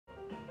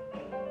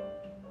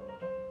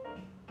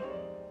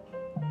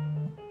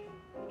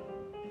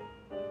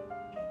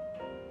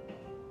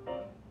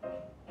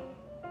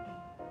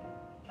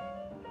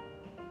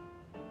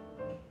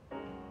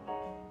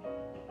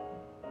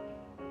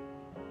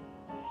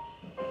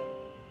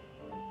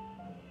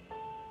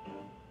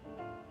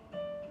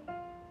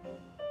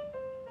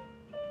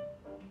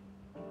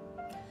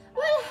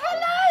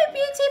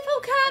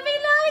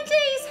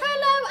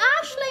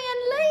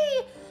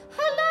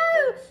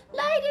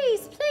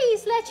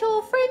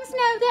your friends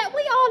know that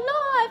we are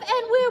live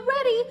and we're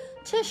ready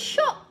to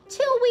shop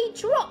till we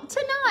drop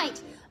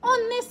tonight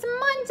on this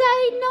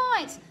Monday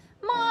night.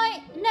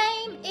 My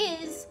name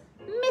is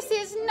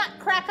Mrs.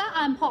 Nutcracker.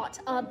 I'm part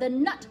of the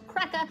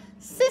Nutcracker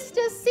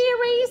Sisters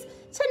series.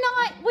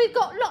 Tonight we've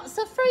got lots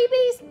of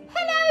freebies.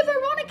 Hello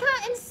Veronica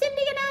and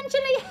Cindy and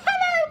Angeli.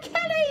 Hello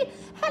Kelly.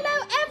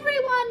 Hello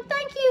everyone.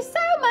 Thank you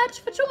so much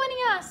for joining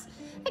us.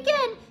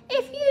 Again,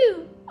 if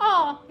you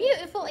are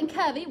beautiful and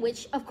curvy,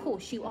 which of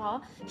course you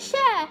are,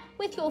 share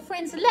with your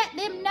friends. Let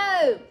them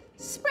know.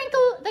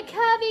 Sprinkle the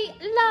curvy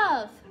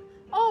love.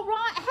 All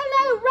right.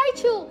 Hello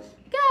Rachel.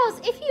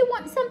 Girls, if you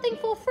want something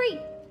for free,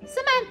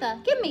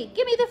 Samantha, give me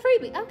the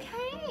freebie.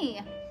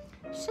 Okay.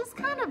 She's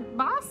kind of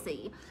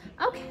bossy.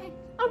 Okay.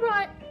 All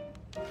right.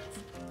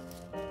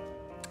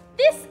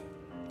 This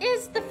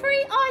is the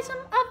free item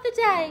of the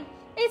day.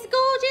 It's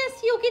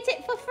gorgeous. You'll get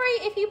it for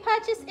free if you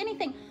purchase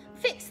anything.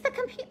 Fix the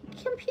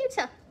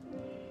computer.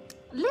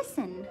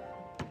 Listen.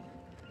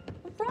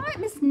 Right,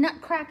 Miss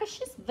Nutcracker.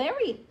 She's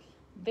very,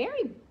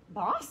 very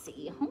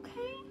bossy.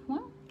 Okay.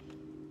 Well,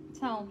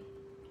 so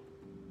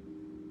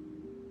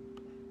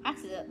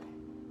that's it.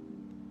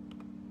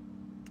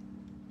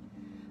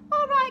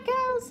 All right,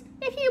 girls,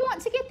 if you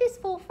want to get this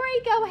for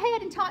free, go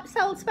ahead and type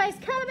Soul Space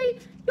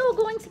Curvy. You're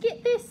going to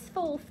get this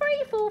for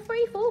free.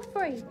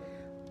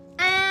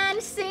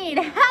 And scene.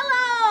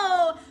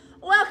 Hello.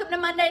 Welcome to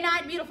Monday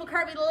night, beautiful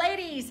curvy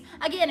ladies.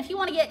 Again, if you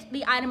want to get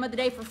the item of the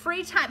day for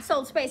free, type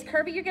Soul Space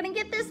Curvy. You're going to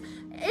get this.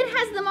 It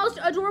has the most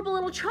adorable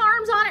little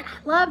charms on it.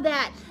 I love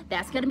that.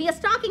 That's going to be a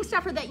stocking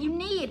stuffer that you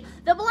need.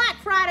 The Black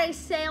Friday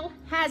sale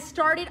has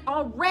started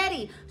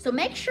already. So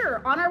make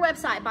sure on our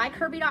website,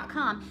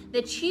 buycurvy.com,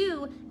 that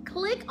you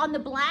click on the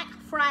Black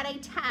Friday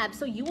tab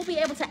so you will be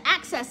able to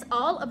access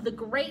all of the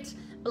great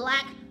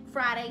Black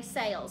Friday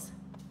sales.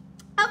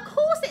 Of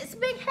course, it's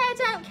big hair,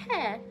 don't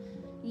care.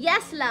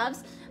 Yes,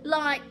 loves.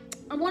 Like,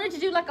 I wanted to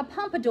do like a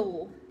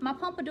pompadour. My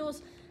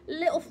pompadour's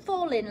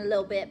falling a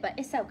little bit, but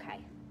it's okay.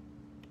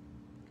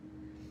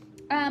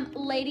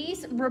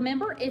 Ladies,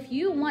 remember, if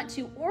you want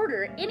to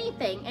order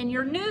anything and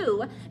you're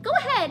new, go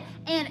ahead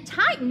and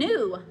type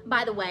new,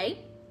 by the way,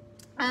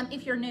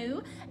 if you're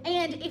new.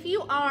 And if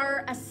you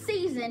are a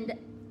seasoned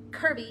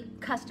curvy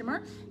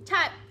customer,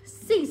 type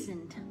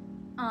seasoned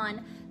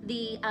on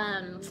the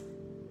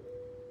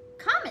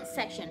comment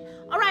section.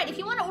 All right, if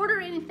you want to order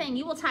anything,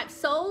 you will type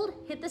sold,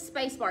 hit the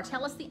space bar,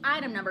 tell us the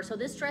item number. So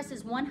this dress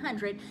is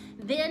 100,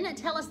 then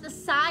tell us the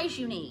size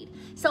you need.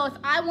 So if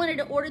I wanted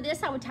to order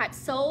this, I would type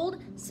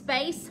sold,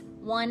 space,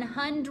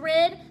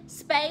 100,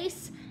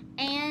 space,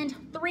 and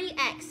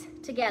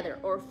 3X together,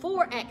 or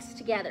 4X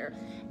together.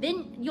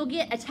 Then you'll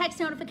get a text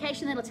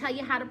notification that'll tell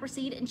you how to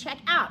proceed and check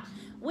out.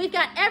 We've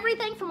got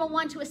everything from a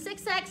 1 to a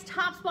 6X,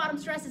 tops,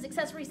 bottoms, dresses,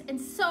 accessories, and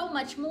so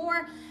much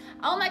more.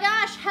 Oh my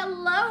gosh,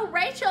 hello,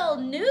 Rachel,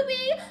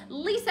 newbie,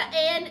 Lisa,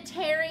 and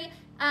Terry.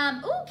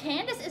 Oh,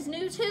 Candace is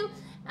new too.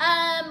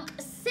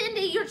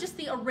 Cindy, you're just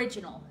the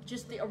original,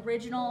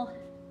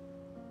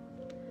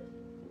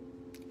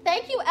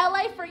 Thank you,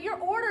 LA, for your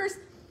orders.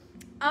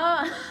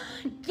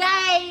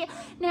 Gay.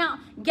 Now,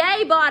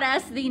 Gay bought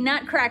us the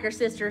Nutcracker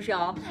Sisters,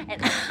 y'all, and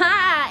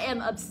I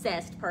am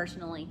obsessed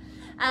personally.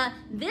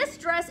 This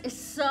dress is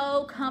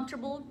so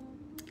comfortable.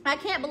 I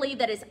can't believe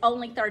that it's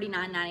only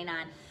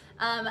 $39.99.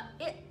 I'm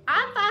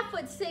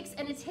 5'6"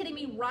 and it's hitting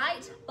me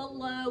right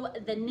below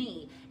the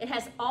knee. It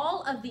has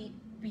all of the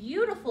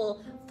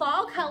beautiful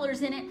fall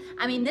colors in it.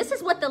 I mean, this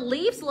is what the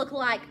leaves look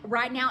like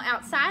right now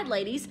outside,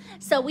 ladies.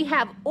 So we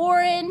have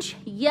orange,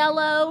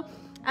 yellow,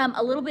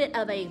 a little bit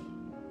of a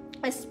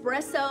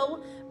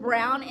espresso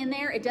brown in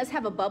there. It does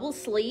have a bubble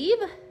sleeve.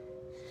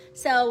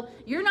 So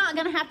you're not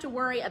gonna have to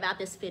worry about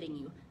this fitting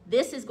you.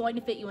 This is going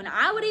to fit you, and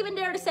I would even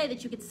dare to say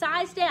that you could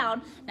size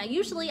down. Now,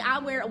 usually I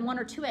wear a 1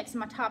 or 2X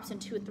in my tops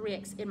and 2 and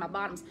 3X in my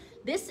bottoms.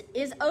 This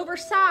is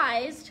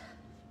oversized.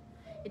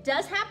 It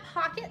does have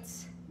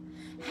pockets.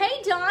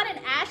 Hey, Dawn and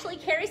Ashley.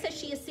 Carrie says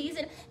she is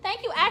seasoned.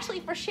 Thank you,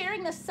 Ashley, for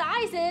sharing the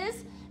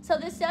sizes. So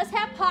this does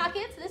have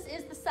pockets. This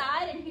is the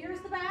side, and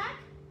here's the back.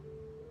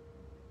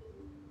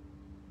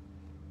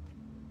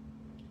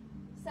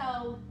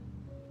 So,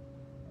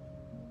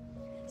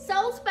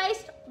 Soul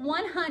Space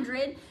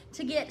 100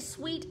 to get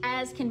sweet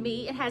as can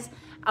be. It has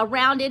a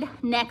rounded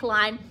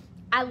neckline.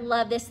 I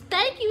love this.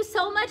 Thank you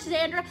so much,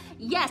 Xandra.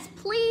 Yes,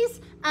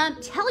 please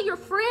tell your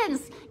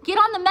friends. Get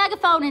on the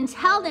megaphone and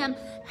tell them,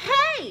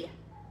 hey,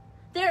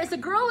 there is a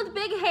girl with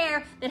big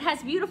hair that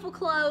has beautiful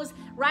clothes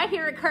right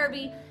here at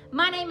Curvy.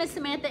 My name is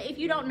Samantha. If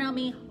you don't know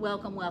me,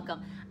 welcome,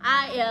 welcome.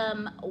 I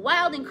am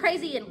wild and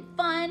crazy and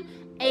fun,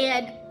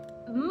 and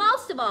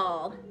most of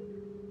all,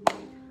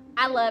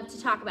 I love to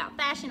talk about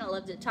fashion. I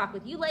love to talk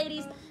with you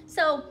ladies.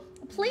 So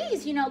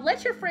please, you know,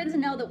 let your friends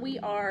know that we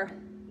are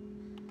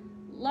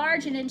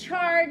large and in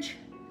charge,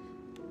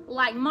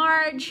 like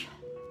Marge.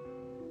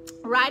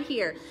 right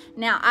here.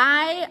 Now,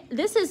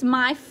 this is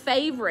my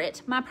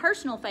favorite, my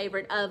personal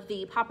favorite of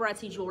the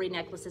paparazzi jewelry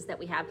necklaces that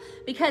we have,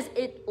 because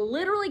it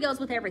literally goes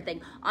with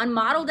everything. On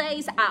model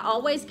days, I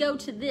always go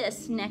to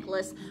this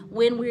necklace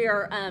when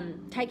we're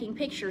taking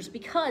pictures,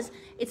 because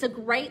it's a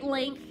great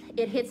length.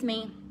 It hits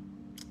me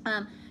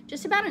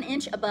just about an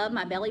inch above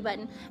my belly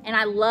button, and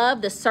I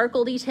love the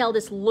circle detail.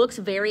 This looks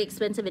very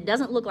expensive. It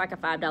doesn't look like a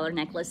 $5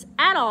 necklace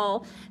at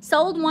all.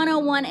 Sold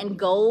 101 in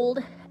gold,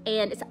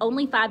 and it's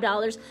only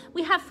 $5.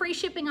 We have free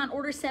shipping on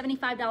orders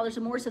 $75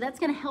 or more, so that's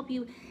gonna help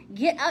you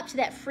get up to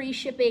that free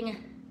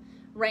shipping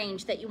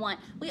range that you want.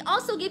 We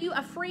also give you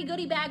a free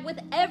goodie bag with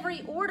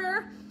every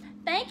order.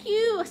 Thank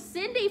you,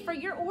 Cindy, for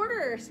your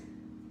orders.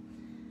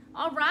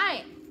 All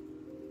right,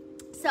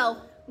 so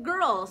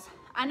girls,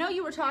 I know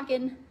you were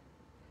talking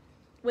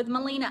with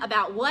Melina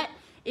about what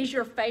is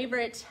your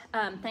favorite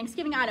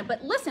Thanksgiving item,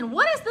 but listen,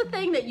 what is the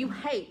thing that you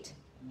hate,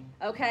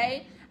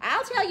 okay?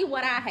 I'll tell you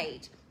what I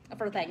hate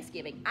for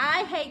Thanksgiving.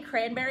 I hate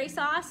cranberry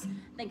sauce.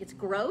 I think it's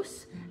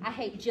gross. I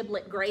hate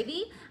giblet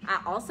gravy.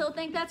 I also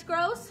think that's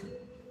gross.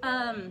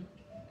 I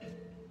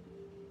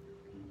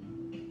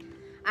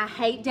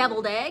hate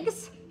deviled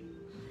eggs.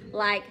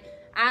 Like,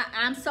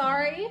 I'm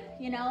sorry,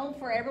 you know,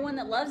 for everyone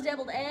that loves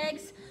deviled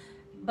eggs,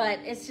 but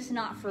it's just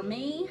not for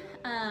me.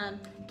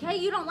 Okay,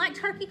 you don't like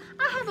turkey?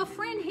 I have a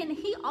friend and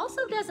he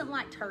also doesn't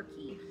like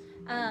turkey.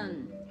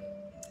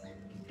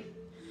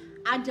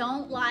 I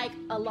don't like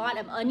a lot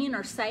of onion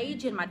or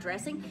sage in my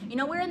dressing. You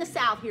know, we're in the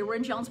South here. We're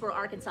in Jonesboro,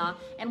 Arkansas,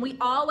 and we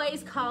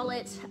always call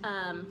it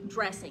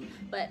dressing.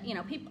 But, you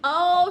know, people,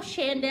 oh,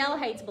 Chandel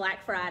hates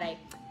Black Friday.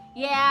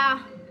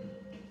 Yeah.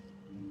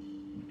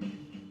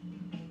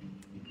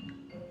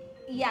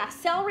 Yeah,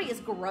 celery is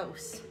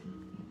gross.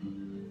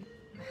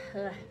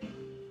 Ugh.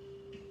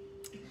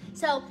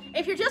 So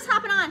if you're just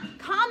hopping on,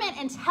 comment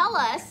and tell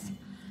us,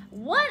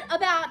 what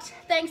about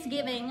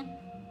Thanksgiving,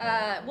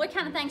 what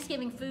kind of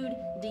Thanksgiving food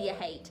do you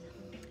hate?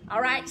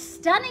 All right,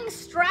 Stunning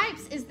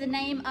Stripes is the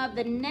name of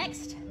the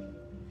next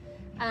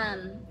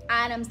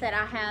items that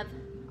I have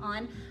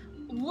on.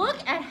 Look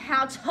at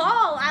how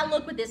tall I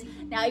look with this.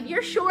 Now, if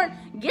you're short,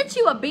 get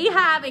you a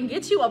beehive and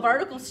get you a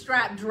vertical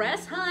strap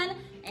dress, hun,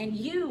 and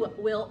you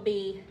will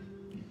be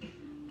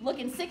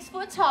looking 6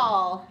 foot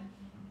tall.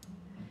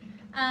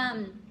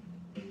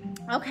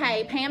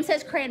 Okay, Pam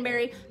says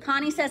cranberry.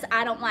 Connie says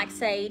I don't like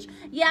sage.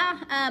 Yeah,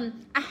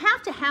 I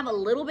have to have a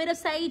little bit of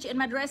sage in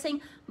my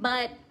dressing,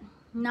 but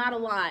not a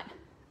lot,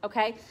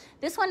 okay?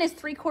 This one is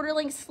 3/4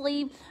 length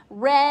sleeve,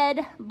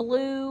 red,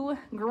 blue,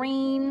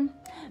 green,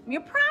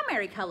 your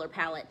primary color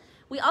palette.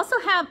 We also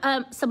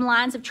have some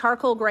lines of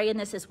charcoal gray in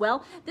this as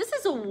well. This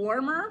is a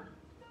warmer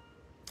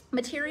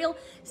material,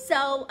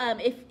 so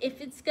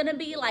if it's gonna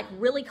be like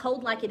really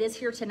cold like it is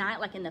here tonight,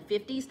 like in the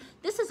 50s,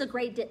 this is a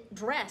great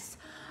dress.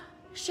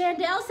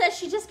 Chandel says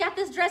she just got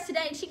this dress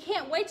today and she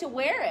can't wait to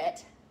wear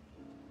it.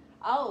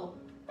 Oh,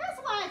 that's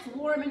why it's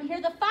warm in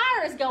here. The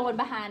fire is going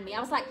behind me.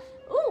 I was like,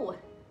 ooh.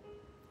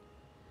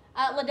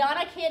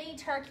 LaDonna can't eat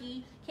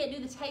turkey, can't do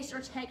the taste or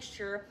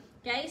texture.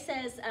 Gay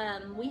says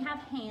we have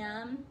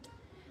ham.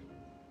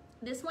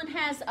 This one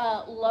has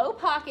low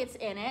pockets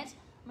in it.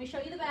 Let me show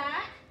you the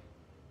back.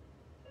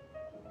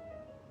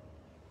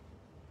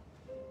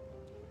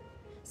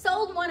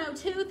 Sold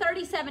 102,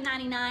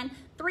 $37.99,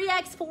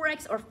 3X,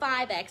 4X, or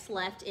 5X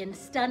left in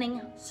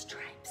Stunning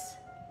Stripes.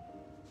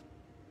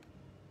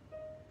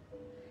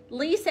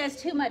 Lee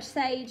says too much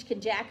sage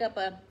can jack up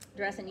a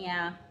dressing.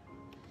 Yeah,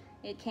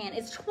 it can.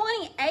 It's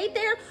 28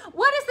 there.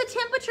 What is the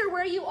temperature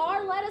where you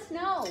are? Let us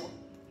know.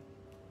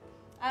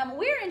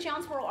 We're in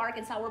Jonesboro,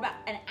 Arkansas. We're about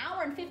an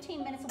hour and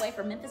 15 minutes away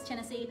from Memphis,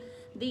 Tennessee.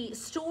 The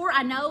store,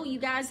 I know you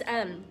guys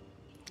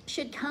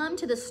should come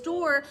to the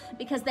store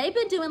because they've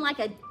been doing like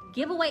a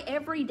giveaway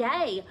every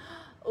day.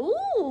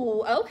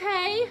 Ooh,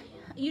 okay.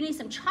 You need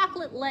some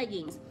chocolate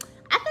leggings.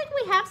 I think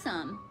we have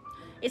some.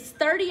 It's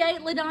 38,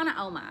 LaDonna.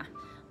 Oh my.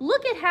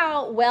 Look at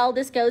how well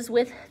this goes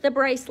with the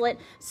bracelet.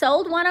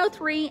 Sold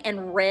 103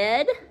 in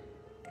red.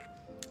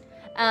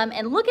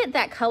 And look at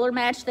that color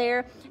match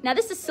there. Now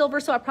this is silver,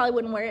 so I probably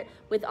wouldn't wear it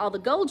with all the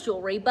gold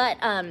jewelry, but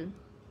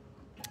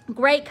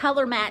great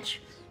color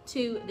match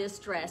to this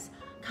dress.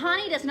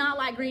 Connie does not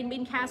like green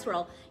bean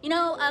casserole. You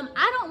know,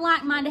 I don't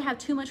like mine to have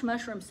too much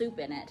mushroom soup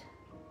in it.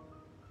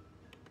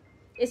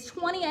 It's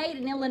 28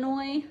 in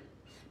Illinois,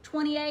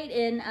 28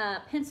 in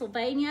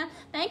Pennsylvania.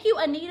 Thank you,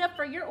 Anita,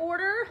 for your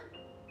order.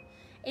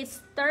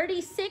 It's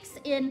 36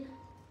 in,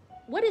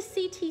 what is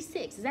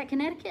CT6? Is that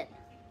Connecticut?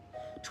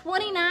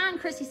 29,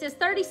 Christy says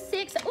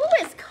 36. Ooh,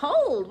 it's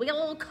cold. We got a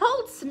little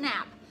cold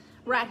snap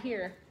right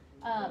here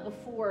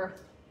before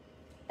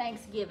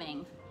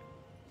Thanksgiving.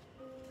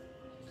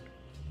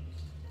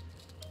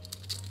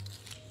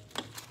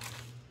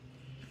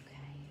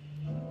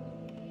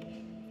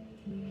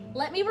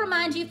 Let me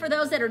remind you, for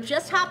those that are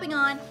just hopping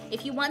on,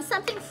 if you want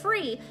something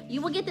free,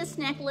 you will get this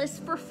necklace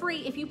for free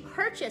if you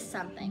purchase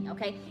something,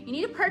 okay? You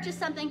need to purchase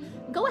something.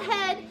 Go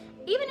ahead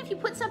even if you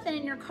put something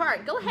in your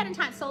cart, go ahead and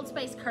type Sold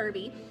Space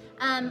Curvy,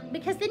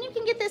 because then you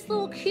can get this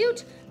little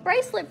cute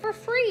bracelet for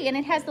free, and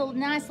it has the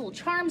nice little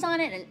charms on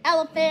it, an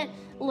elephant,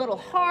 a little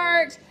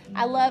heart.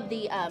 I love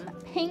the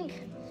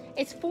pink.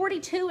 It's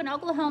 42 in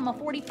Oklahoma,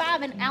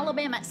 45 in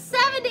Alabama,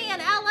 70 in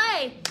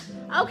LA.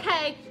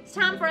 Okay, it's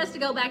time for us to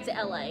go back to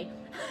LA.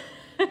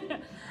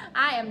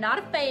 I am not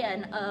a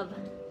fan of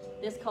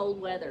this cold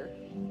weather.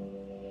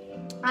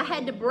 I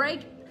had to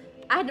break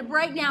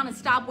down and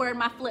stop wearing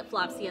my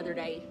flip-flops the other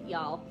day,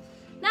 y'all.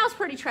 That was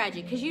pretty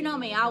tragic, because you know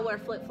me, I'll wear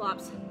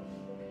flip-flops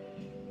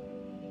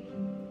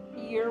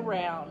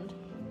year-round.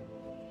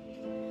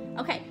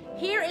 Okay,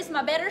 here is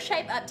my Better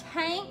Shape Up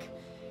tank.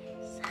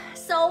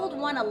 Sold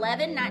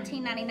 111,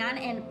 $19.99,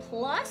 and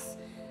plus,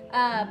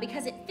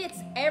 because it fits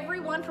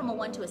everyone from a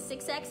 1 to a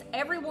 6X.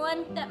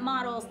 Everyone that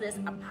models this,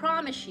 I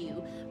promise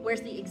you,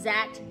 wears the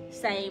exact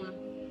same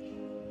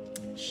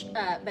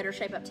Better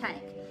Shape Up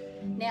tank.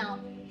 Now,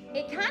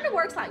 it kind of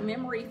works like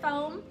memory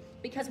foam,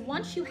 because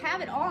once you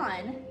have it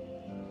on,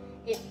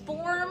 it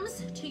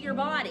forms to your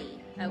body,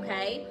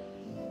 okay?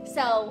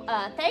 So,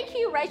 thank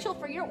you, Rachel,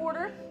 for your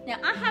order. Now,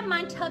 I have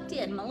mine tucked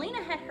in.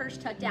 Melina had hers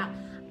tucked out.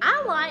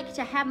 I like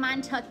to have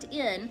mine tucked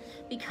in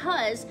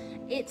because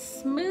it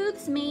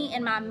smooths me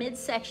in my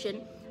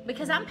midsection,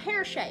 because I'm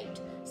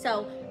pear-shaped.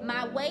 So,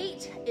 my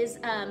weight is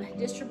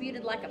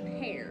distributed like a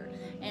pear.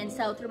 And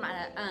so, through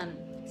my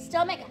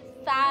stomach,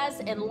 thighs,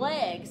 and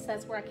legs,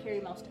 that's where I carry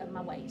most of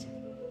my weight.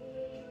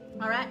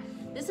 All right,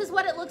 this is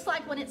what it looks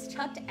like when it's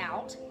tucked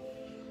out.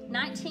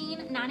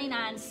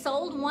 $19.99,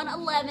 sold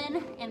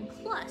 111 and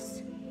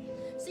plus.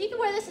 So you can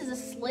wear this as a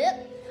slip,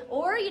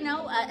 or you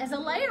know, as a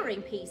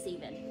layering piece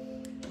even.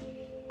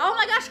 Oh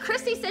my gosh,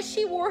 Christy says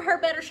she wore her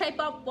Better Shape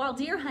Up while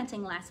deer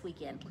hunting last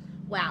weekend.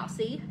 Wow,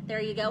 see,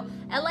 there you go.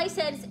 LA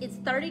says it's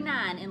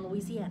 39 in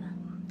Louisiana.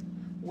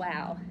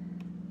 Wow.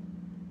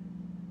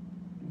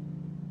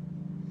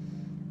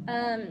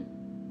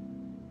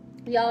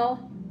 Y'all,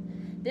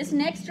 this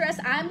next dress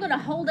I'm gonna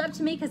hold up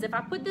to me, because if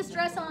I put this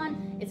dress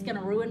on, it's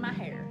gonna ruin my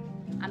hair.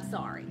 I'm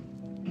sorry.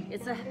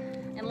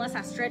 Unless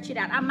I stretch it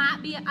out. I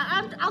might be,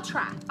 I'll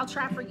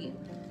try for you.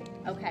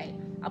 Okay,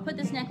 I'll put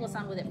this necklace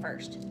on with it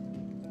first.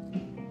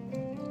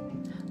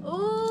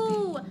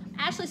 Ooh,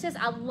 Ashley says,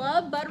 I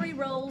love buttery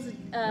rolls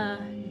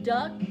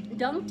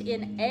dunked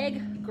in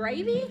egg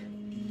gravy.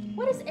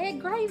 What is egg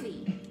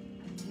gravy?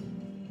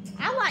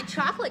 I like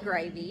chocolate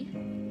gravy.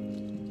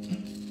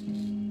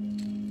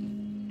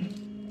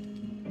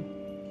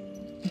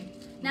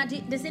 Now,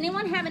 does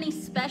anyone have any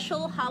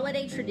special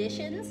holiday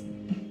traditions,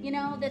 you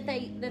know, that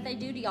they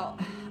do to y'all?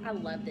 I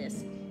love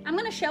this. I'm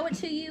gonna show it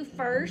to you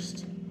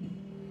first.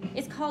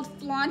 It's called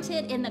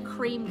Flaunted in the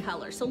cream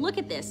color. So look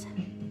at this.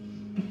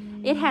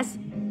 It has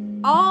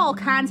all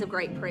kinds of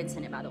great prints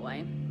in it, by the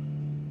way.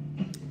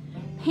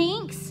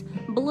 Pinks,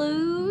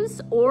 blues,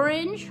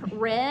 orange,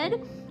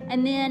 red,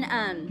 and then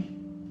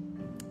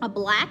a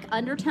black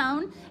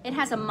undertone. It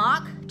has a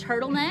mock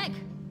turtleneck.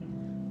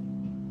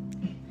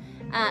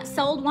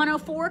 Sold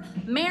 104.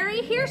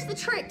 Mary, here's the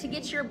trick to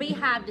get your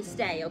beehive to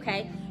stay,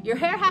 okay? Your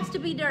hair has to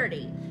be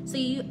dirty, so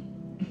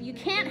you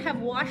can't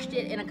have washed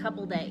it in a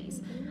couple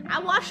days. I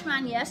washed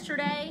mine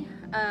yesterday,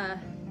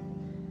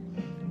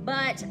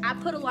 but I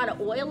put a lot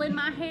of oil in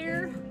my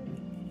hair.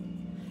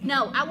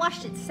 No, I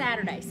washed it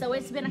Saturday, so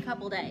it's been a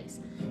couple days.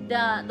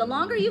 The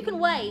longer you can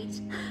wait,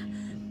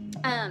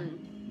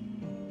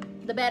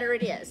 the better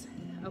it is.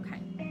 Okay,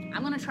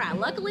 I'm gonna try.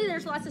 Luckily,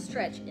 there's lots of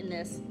stretch in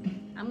this.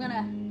 I'm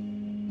gonna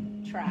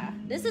try.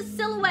 This is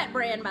Silhouette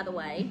brand, by the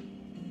way.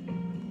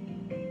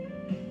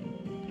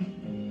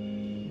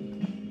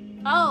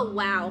 Oh,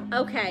 wow.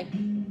 Okay.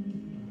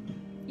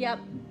 Yep.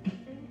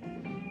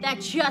 That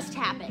just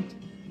happened.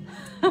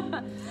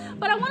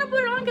 But I want to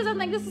put it on because I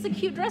think this is a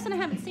cute dress and I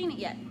haven't seen it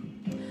yet.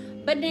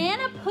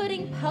 Banana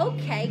pudding poke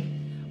cake.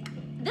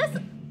 This,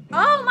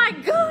 oh my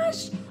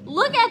gosh.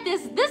 Look at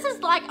this. This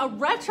is like a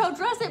retro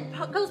dress. It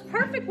goes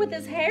perfect with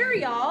his hair,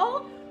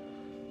 y'all.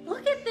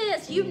 Look at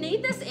this. You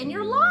need this in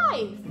your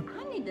life.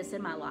 I need this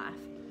in my life.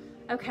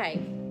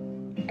 Okay.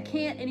 I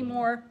can't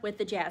anymore with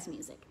the jazz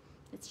music.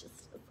 It's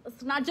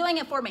not doing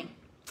it for me.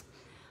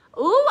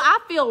 Ooh, I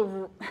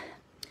feel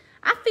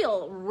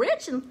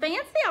rich and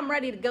fancy. I'm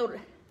ready to go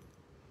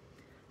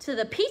to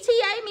the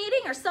PTA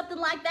meeting or something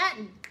like that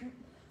and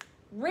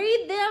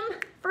read them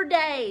for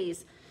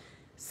days.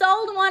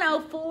 Sold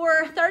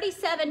 104,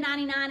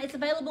 $37.99. It's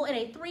available in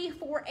a 3,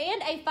 4,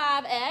 and a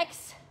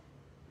 5X.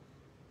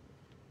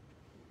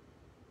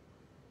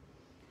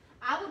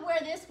 I would wear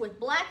this with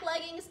black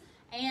leggings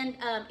and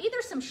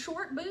either some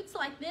short boots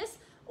like this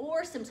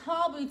or some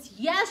tall boots.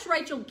 Yes,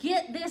 Rachel,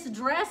 get this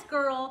dress,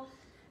 girl.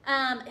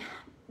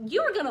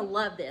 You are gonna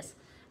love this.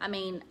 I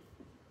mean,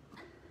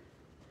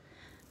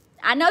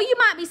 I know you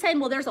might be saying,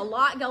 well, there's a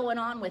lot going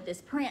on with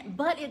this print,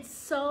 but it's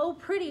so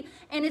pretty.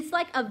 And it's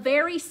like a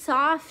very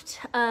soft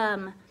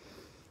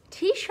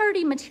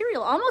t-shirty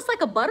material, almost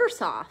like a butter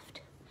soft.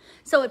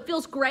 So it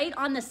feels great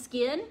on the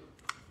skin.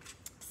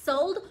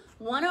 Sold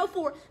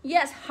 104.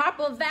 Yes,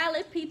 Harper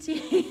Valley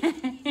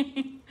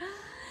PTA.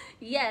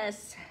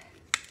 Yes.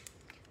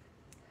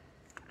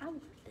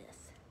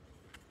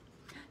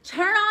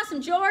 Turn on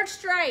some George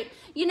Strait.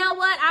 You know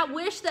what? I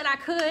wish that I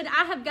could.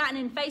 I have gotten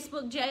in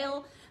Facebook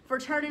jail for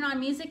turning on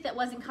music that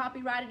wasn't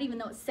copyrighted, even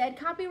though it said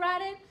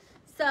copyrighted.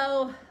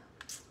 So,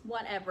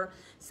 whatever.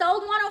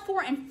 Sold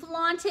 104 and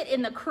flaunt it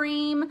in the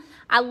cream.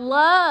 I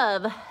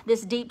love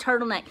this deep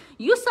turtleneck.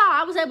 You saw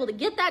I was able to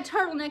get that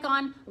turtleneck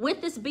on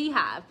with this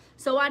beehive.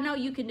 So I know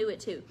you can do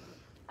it too.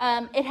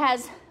 It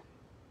has,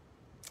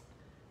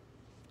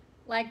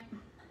 like,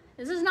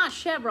 this is not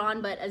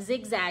chevron, but a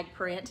zigzag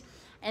print.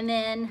 And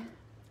then,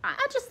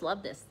 I just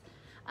love this.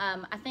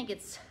 I think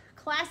it's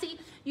classy.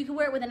 You can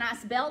wear it with a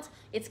nice belt.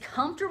 It's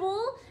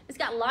comfortable. It's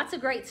got lots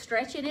of great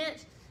stretch in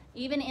it,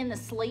 even in the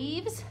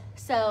sleeves.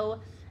 So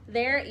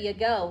there you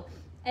go.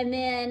 And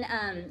then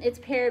it's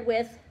paired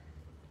with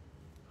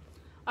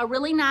a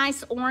really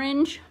nice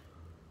orange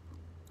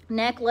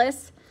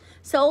necklace.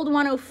 Sold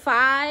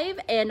 105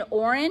 and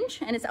orange,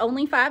 and it's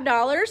only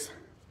 $5.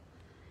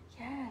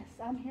 Yes,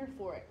 I'm here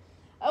for it.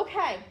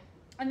 Okay,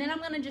 and then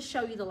I'm gonna just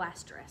show you the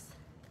last dress.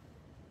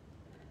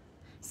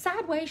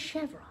 Sideways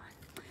chevron.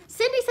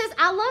 Cindy says,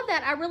 I love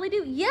that, I really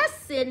do. Yes,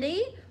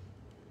 Cindy.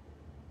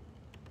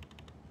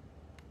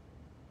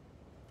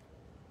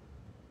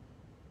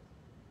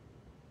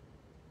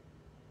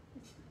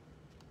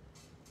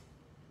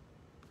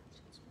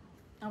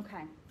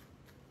 Okay,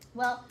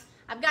 well,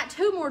 I've got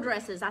 2 more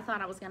dresses. I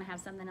thought I was gonna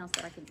have something else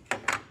that I could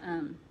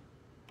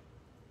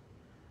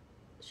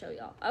show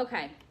y'all.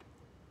 Okay,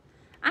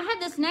 I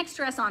had this next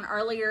dress on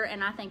earlier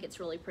and I think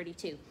it's really pretty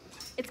too.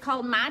 It's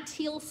called My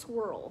Teal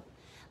Swirl.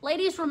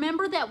 Ladies,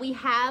 remember that we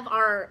have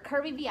our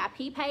Curvy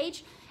VIP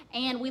page,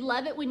 and we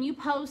love it when you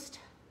post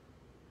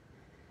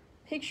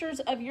pictures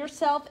of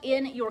yourself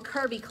in your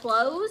curvy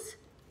clothes.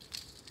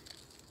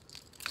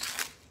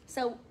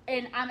 So,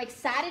 and I'm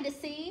excited to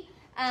see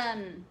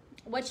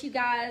what you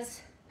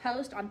guys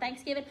post on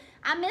Thanksgiving.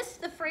 I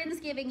missed the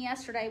Friendsgiving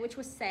yesterday, which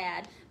was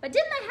sad, but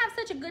didn't they have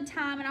such a good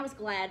time? And I was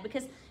glad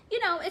because, you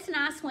know, it's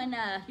nice when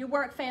your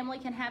work family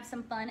can have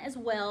some fun as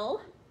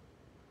well.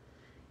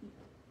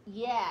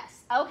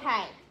 Yes.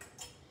 Okay.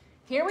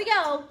 Here we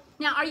go.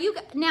 Now,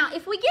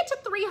 if we get to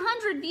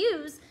 300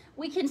 views,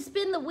 we can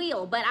spin the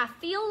wheel, but I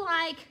feel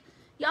like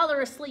y'all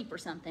are asleep or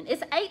something.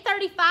 It's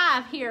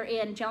 8:35 here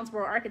in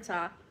Jonesboro,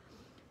 Arkansas.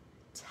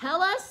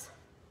 Tell us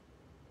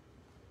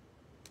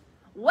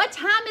what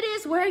time it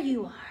is where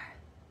you are.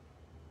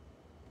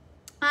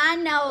 I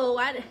know.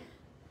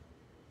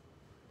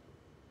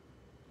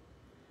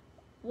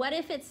 What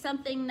if it's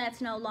something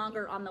that's no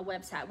longer on the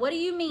website? What do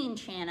you mean,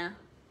 Shanna?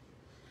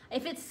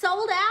 If it's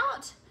sold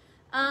out,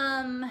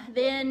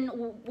 then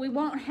we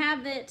won't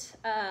have it.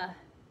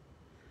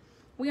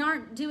 We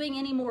aren't doing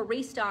any more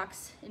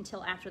restocks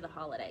until after the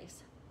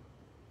holidays.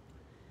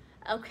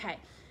 Okay.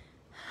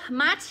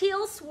 My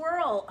Teal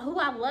Swirl. Oh,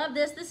 I love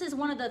this. This is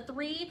one of the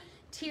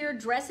 3-tier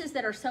dresses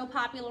that are so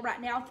popular right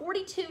now.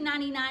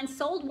 $42.99,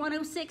 sold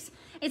 106.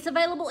 It's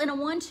available in a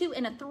 1, 2,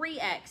 and a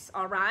 3X,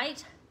 all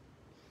right?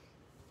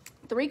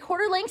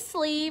 3/4 length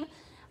sleeve.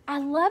 I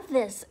love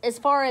this as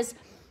far as,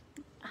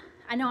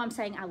 I know I'm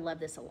saying I love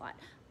this a lot,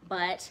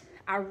 but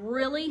I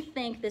really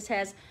think this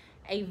has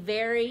a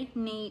very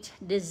neat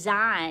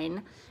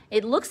design.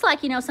 It looks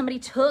like, you know, somebody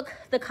took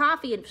the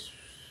coffee and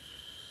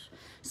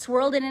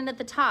swirled it in at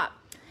the top.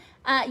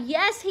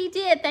 Yes, he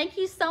did. Thank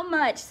you so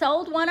much.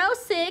 Sold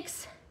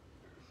 106.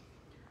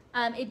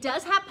 It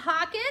does have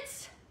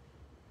pockets.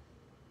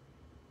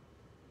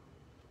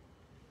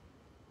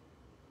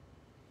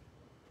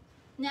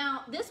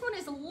 Now, this one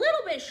is a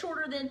little bit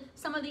shorter than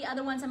some of the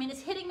other ones. I mean,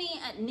 it's hitting me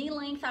at knee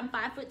length. I'm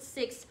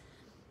 5'6".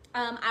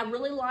 I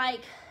really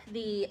like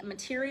the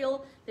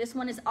material. This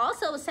one is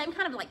also the same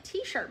kind of like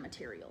t-shirt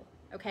material,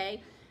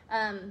 okay?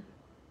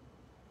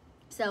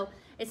 So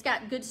it's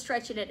got good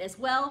stretch in it as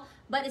well,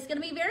 but it's gonna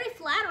be very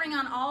flattering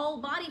on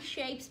all body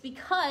shapes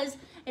because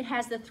it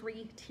has the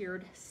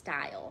 3-tiered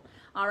style,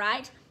 all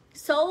right?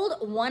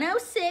 Sold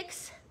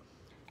 106,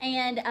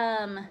 and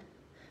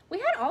we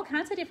had all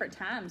kinds of different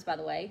times, by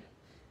the way.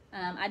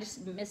 I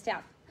just missed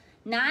out.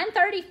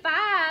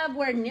 9:35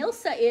 where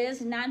Nilsa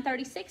is,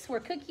 9:36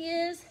 where Cookie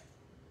is.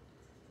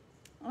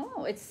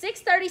 Oh, it's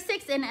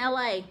 6:36 in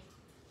LA.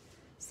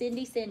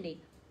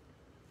 Cindy.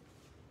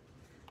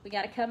 We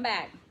got to come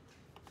back.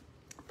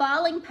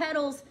 Falling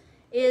Petals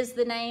is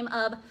the name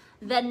of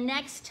the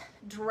next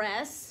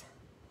dress.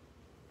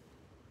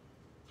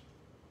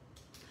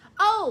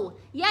 Oh,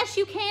 yes,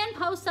 you can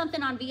post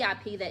something on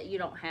VIP that you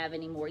don't have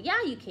anymore.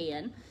 Yeah, you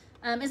can.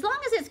 As long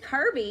as it's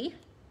curvy.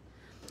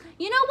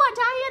 You know what,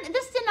 Diane?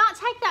 This did not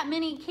take that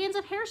many cans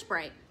of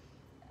hairspray.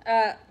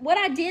 What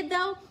I did,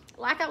 though,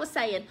 like I was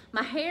saying,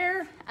 my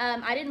hair,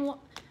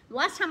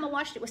 last time I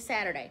washed it was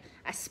Saturday.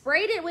 I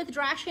sprayed it with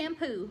dry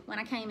shampoo when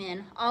I came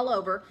in, all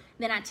over.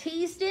 Then I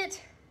teased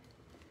it,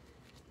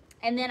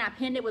 and then I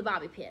pinned it with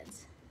bobby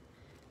pins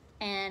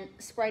and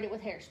sprayed it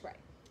with hairspray.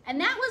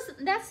 And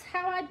that's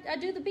how I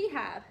do the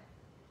beehive.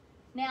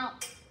 Now,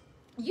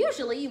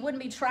 usually you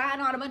wouldn't be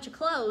trying on a bunch of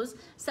clothes,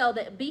 so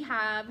the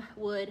beehive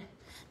would...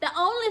 The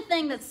only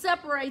thing that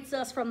separates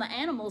us from the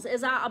animals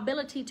is our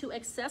ability to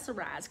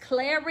accessorize.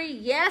 Clary,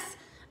 yes,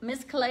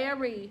 Miss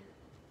Clary.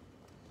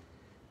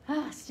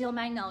 Steel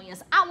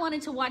Magnolias. I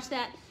wanted to watch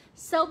that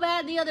so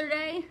bad the other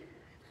day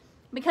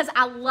because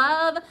I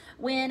love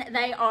when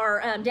they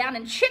are down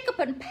in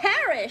Chicopin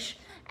Parish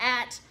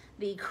at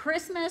the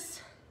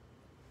Christmas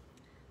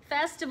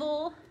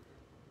festival.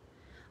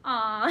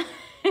 Aw.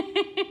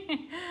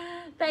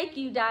 Thank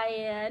you,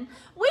 Diane.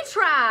 We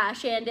try,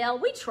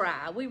 Chandel. We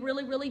try. We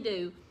really, really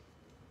do.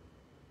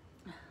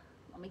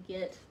 Let me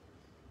get,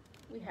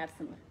 we have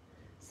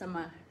some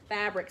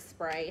fabric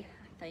spray,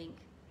 I think.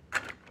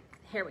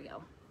 Here we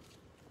go.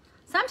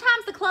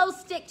 Sometimes the clothes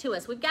stick to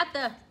us. We've got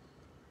the,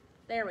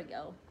 there we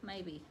go,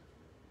 maybe.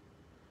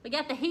 We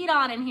got the heat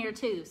on in here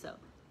too, so.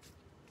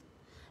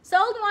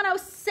 Sold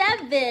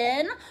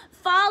 107,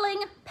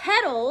 Falling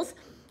Petals.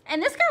 And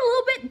this got a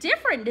little bit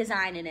different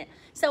design in it.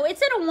 So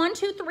it's in a 1,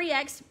 2,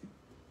 3X.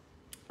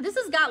 This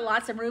has got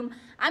lots of room.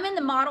 I'm in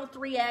the model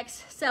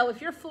 3X. So if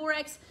you're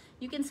 4X,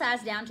 you can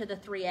size down to the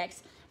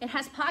 3X. It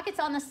has pockets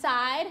on the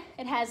side.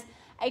 It has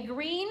a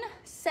green,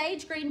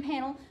 sage green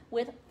panel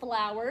with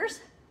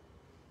flowers.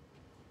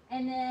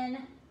 And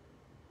then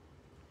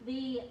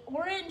the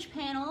orange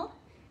panel.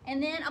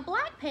 And then a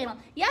black panel.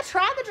 Yeah,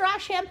 try the dry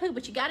shampoo,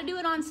 but you got to do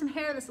it on some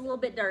hair that's a little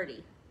bit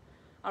dirty.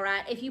 All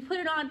right, if you put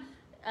it on...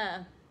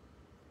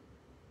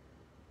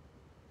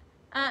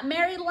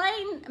 Mary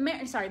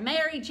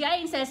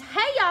Jane says,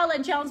 hey y'all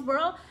in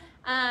Jonesboro,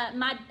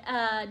 my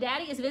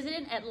daddy is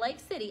visiting at Lake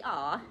City.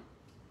 Aw.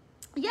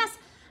 Yes,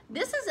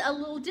 this is a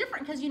little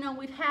different because, you know,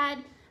 we've had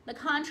the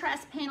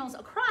contrast panels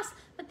across,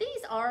 but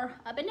these are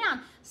up and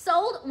down.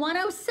 Sold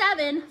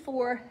 107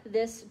 for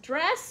this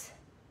dress.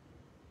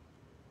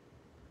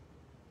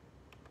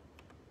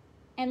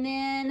 And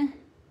then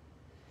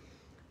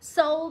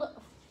sold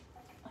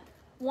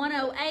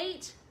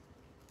 108.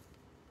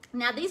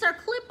 Now these are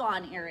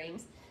clip-on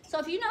earrings. So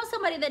if you know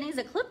somebody that needs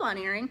a clip-on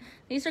earring,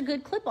 these are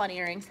good clip-on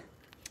earrings.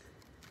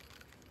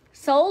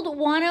 Sold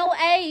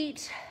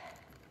 108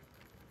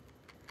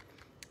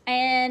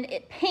 and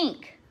it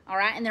pink, all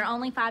right, and they're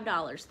only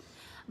 $5.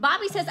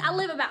 Bobby says, I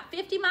live about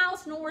 50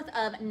 miles north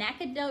of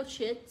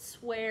Nacogdoches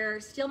where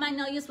Steel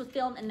Magnolias was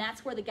filmed, and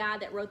that's where the guy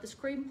that wrote the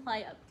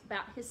screenplay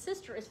about his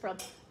sister is from.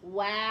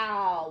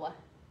 Wow.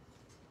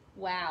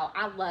 Wow,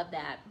 I love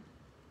that.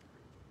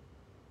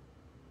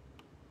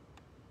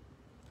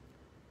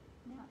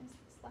 Now, is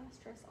this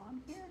last dress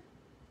on here?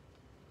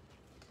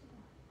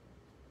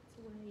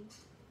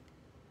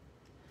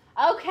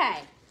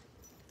 Okay.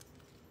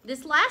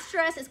 This last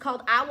dress is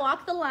called I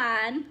Walk the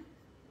Line.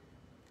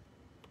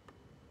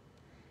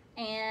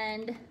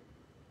 And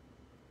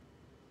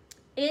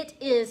it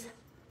is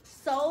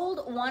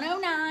sold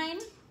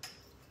 $109.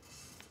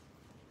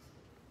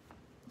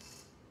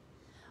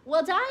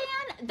 Well,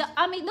 Diane,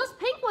 I mean, those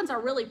pink ones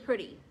are really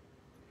pretty.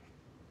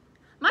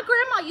 My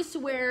grandma used to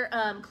wear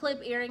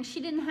clip earrings.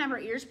 She didn't have her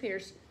ears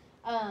pierced.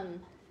 You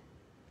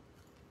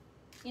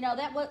know,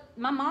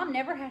 my mom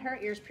never had her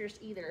ears pierced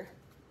either.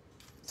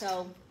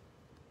 So,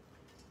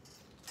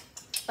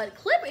 but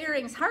clip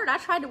earrings hurt. I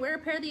tried to wear a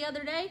pair the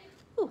other day.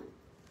 Whew.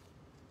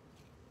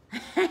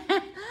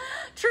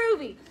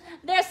 Truby,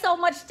 there's so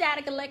much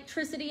static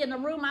electricity in the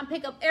room. I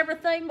pick up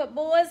everything but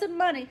boys and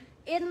money.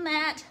 Isn't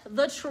that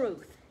the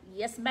truth?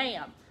 Yes,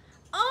 ma'am.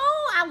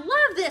 Oh, I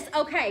love this.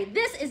 Okay,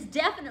 this is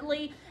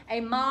definitely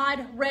a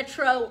mod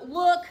retro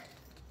look.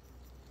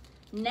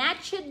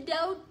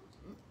 Nacogdoches.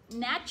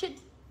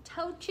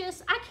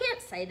 I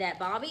can't say that,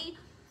 Bobby.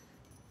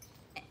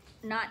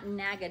 Not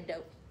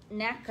Nacogdoches.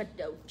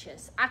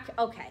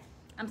 Okay,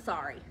 I'm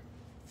sorry.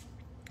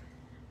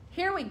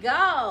 Here we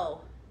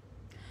go.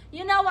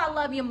 You know I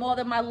love you more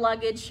than my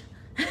luggage.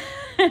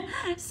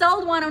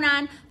 Sold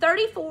 $109,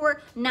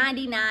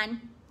 $34.99.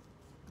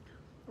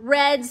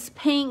 Reds,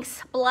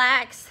 pinks,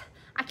 blacks.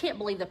 I can't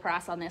believe the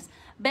price on this.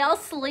 Bell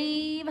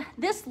sleeve.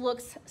 This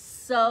looks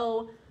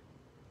so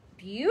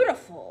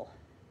beautiful.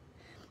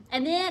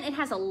 And then it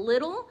has a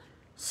little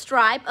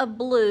stripe of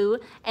blue,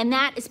 and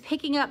that is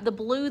picking up the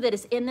blue that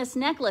is in this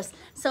necklace.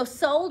 So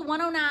sold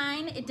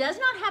 $109. It does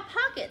not have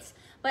pockets,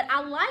 but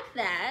I like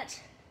that.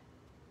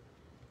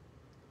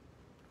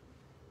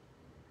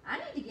 I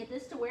need to get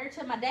this to wear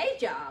to my day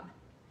job.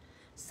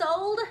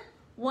 Sold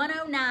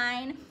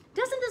 $109.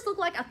 Doesn't this look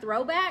like a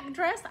throwback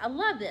dress? I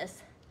love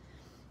this.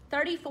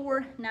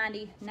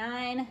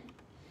 $34.99.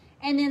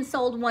 And then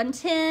sold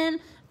 $110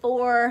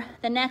 for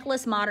the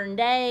necklace, modern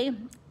day,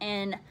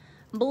 in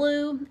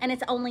blue, and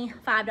it's only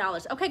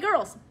 $5. Okay,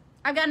 girls,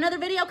 I've got another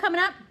video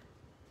coming up.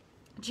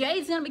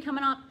 Jade's gonna be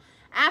coming up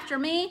after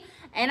me,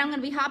 and I'm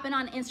gonna be hopping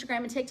on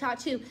Instagram and TikTok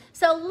too.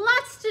 So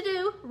lots to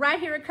do right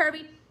here at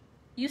Curvy.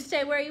 You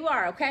stay where you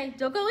are, okay?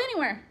 Don't go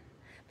anywhere.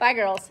 Bye,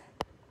 girls.